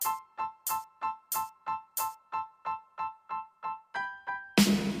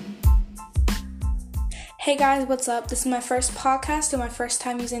Hey guys, what's up? This is my first podcast and my first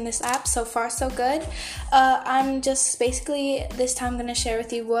time using this app. So far, so good. I'm just basically this time going to share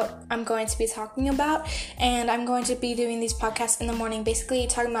with you what I'm going to be talking about. And I'm going to be doing these podcasts in the morning, basically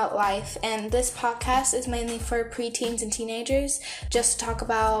talking about life. And this podcast is mainly for preteens and teenagers, just to talk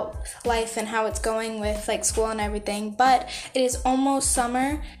about life and how it's going with school and everything. But it is almost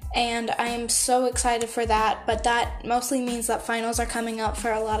summer, and I am so excited for that, but that mostly means that finals are coming up for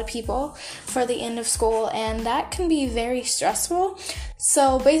a lot of people for the end of school, and that can be very stressful.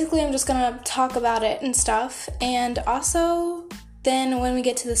 So basically I'm just gonna talk about it and stuff, and also then when we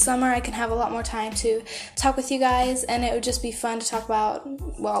get to the summer I can have a lot more time to talk with you guys, and it would just be fun to talk about,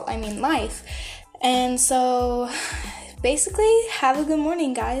 life. And so basically have a good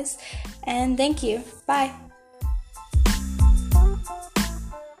morning, guys, and thank you. Bye.